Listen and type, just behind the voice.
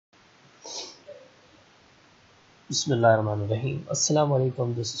Bismillahirrahmanirrahim. Assalamu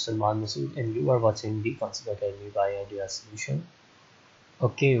alaikum. This is Salman Masood, and you are watching the Concept Academy by Idea Solution.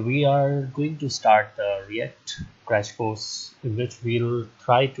 Okay, we are going to start the React crash course, in which we'll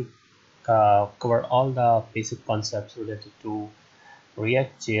try to cover all the basic concepts related to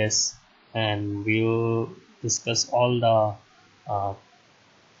React.js, and we'll discuss all the uh,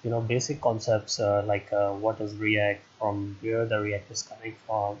 basic concepts like what is React, from where the React is coming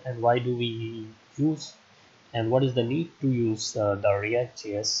from, and why do we use, and what is the need to use the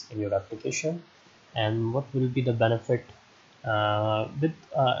React.js in your application, and what will be the benefit with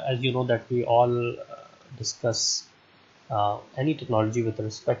as you know that we all discuss any technology with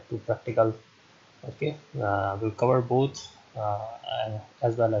respect to practical. Okay, we'll cover both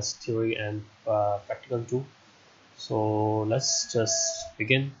as well as theory and practical too. So let's just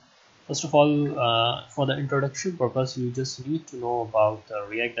begin. First of all, for the introduction purpose, you just need to know about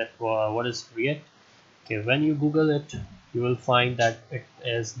React. That what is React? Okay, when you Google it, you will find that it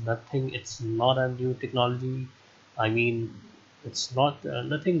is nothing. It's not a new technology. I mean, it's not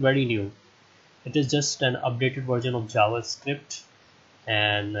nothing very new. It is just an updated version of JavaScript,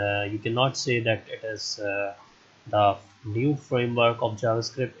 and you cannot say that it is the new framework of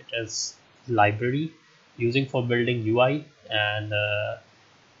JavaScript. It is library using for building UI, and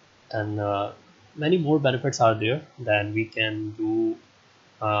many more benefits are there. Then we can do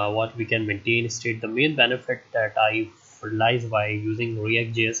what we can maintain state. The main benefit that I realize by using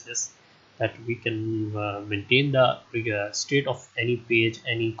React.js is that we can maintain the state of any page,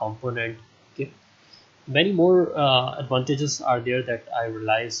 any component. Okay, many more advantages are there that I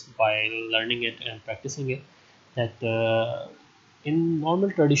realize by learning it and practicing it. That in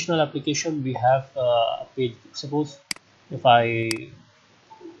normal traditional application we have a page. Suppose if I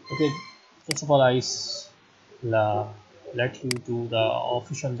okay, first of all let you to the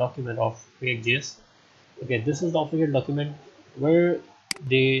official document of React.js. Okay, this is the official document where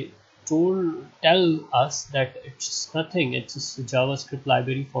they tell us that it's nothing. It's just a JavaScript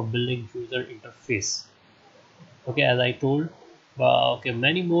library for building user interface. Okay, as I told, okay,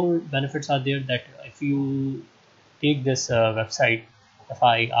 many more benefits are there. That if you take this website, if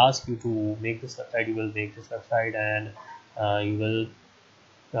I ask you to make this website, you will make this website, and you will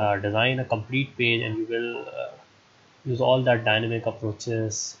design a complete page, and you will use all that dynamic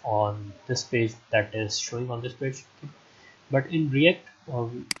approaches on this page that is showing on this page. But in React,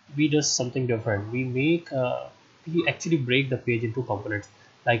 we do something different. We actually break the page into components.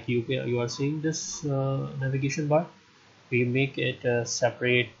 Like you are seeing this navigation bar. We make it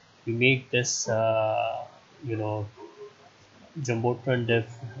separate. We make this you know jumbotron div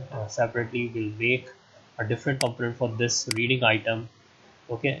separately. We'll make a different component for this reading item.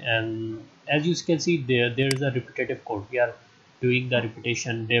 Okay, and as you can see, there is a repetitive code. We are doing the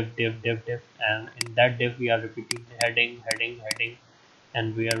repetition div, and in that div we are repeating the heading,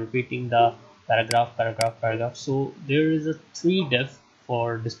 and we are repeating the paragraph. So there is a three div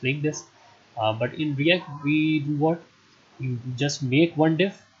for displaying this, but in React we do what? You just make one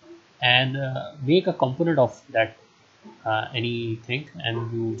div and make a component of that anything,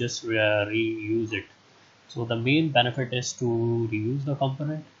 and you just reuse it. So the main benefit is to reuse the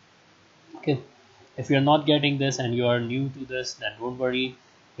component. Okay, if you're not getting this and you are new to this, then don't worry,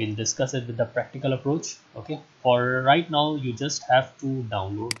 we'll discuss it with the practical approach. Okay, for right now you just have to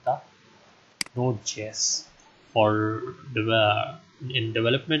download the Node.js for in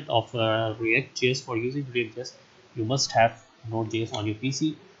development of React.js. For using React.js, you must have Node.js on your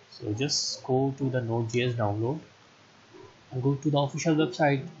PC. So just go to the Node.js download and go to the official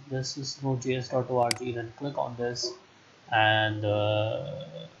website. This is nodejs.org. Then click on this, and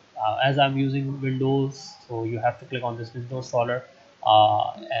as I'm using Windows, so you have to click on this Windows installer.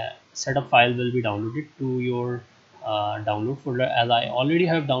 A setup file will be downloaded to your download folder. As I already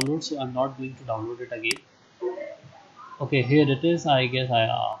have downloaded, so I'm not going to download it again. Okay, here it is. I guess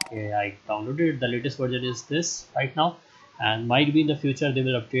I downloaded it. The latest version is this right now, and might be in the future they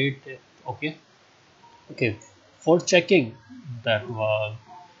will update it. Okay, for checking that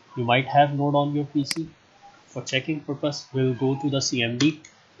you might have Node on your PC. For checking purpose, we'll go to the CMD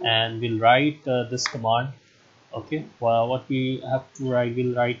and we'll write this command. Okay, well, what we have to write,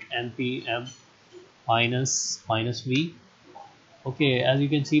 we'll write npm minus v. Okay, as you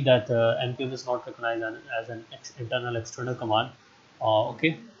can see that npm is not recognized as an internal external command.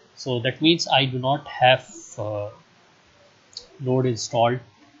 Okay, so that means I do not have node installed.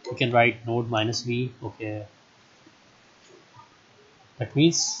 You can write node minus v. Okay, that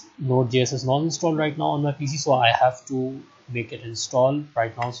means Node.js is not installed right now on my PC, so I have to make it install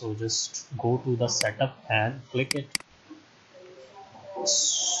right now. So just go to the setup and click it.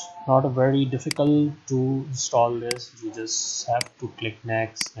 not a very difficult to install this. You just have to click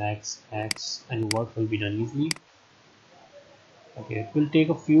next, next, next, and your work will be done easily. Okay, it will take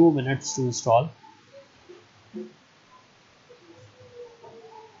a few minutes to install.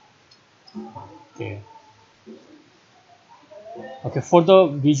 Okay, okay, for the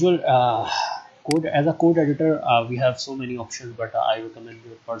visual code, as a code editor, we have so many options, but I recommend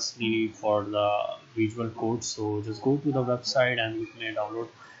you personally for the visual code. So just go to the website and you can download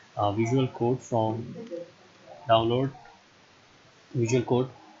visual code from download visual code,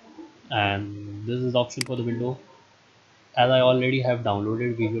 and this is the option for the window. As I already have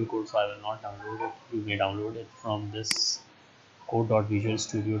downloaded visual code, so I will not download it. You may download it from this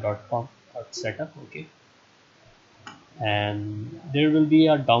code.visualstudio.com setup. Okay, and there will be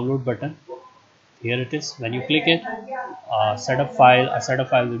a download button. Here it is. When you click it, a setup file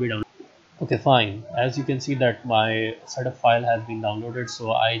will be downloaded. Okay, fine. As you can see that my setup file has been downloaded,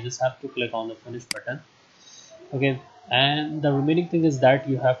 so I just have to click on the finish button. Okay, and the remaining thing is that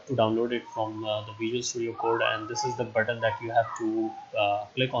you have to download it from the Visual Studio Code, and this is the button that you have to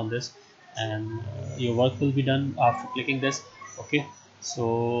click on this, and your work will be done after clicking this. Okay,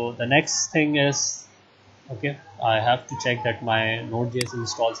 so the next thing is, okay, I have to check that my Node.js is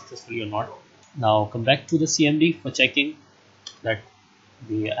installed successfully or not. Now come back to the CMD for checking that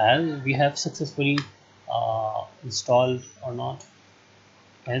we have successfully installed or not.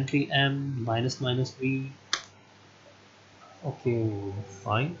 npm minus minus v. Okay,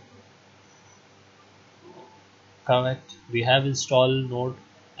 fine, correct. We have installed Node,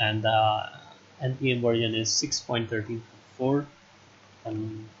 and the npm version is 6.13.4,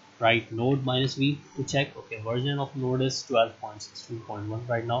 and write Node minus v to check. Okay, version of Node is 12.16.1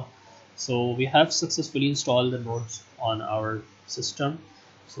 right now. So we have successfully installed the nodes on our system.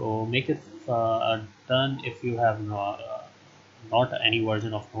 So make it done if you have not any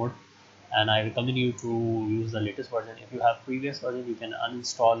version of Node, and I recommend you to use the latest version. If you have previous version, you can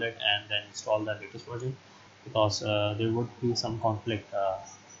uninstall it and then install the latest version, because there would be some conflict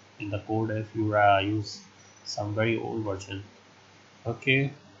in the code if you use some very old version.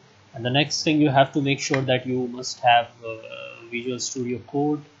 Okay, and the next thing, you have to make sure that you must have Visual Studio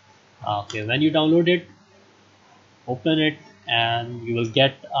Code. Okay, when you download it, open it, and you will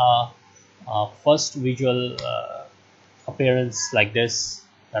get a first visual appearance like this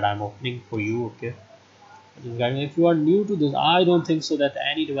that I'm opening for you. Okay, if you are new to this, I don't think so that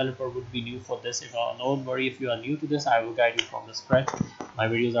any developer would be new for this. If don't worry, if you are new to this, I will guide you from the scratch. My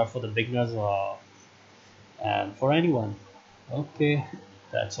videos are for the beginners and for anyone. Okay,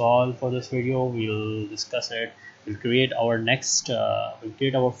 that's all for this video. We'll discuss it. We'll create our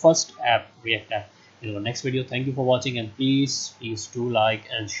first app, React app, in our next video. Thank you for watching, and please do like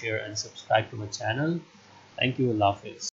and share and subscribe to my channel. Thank you. Allah Hafiz.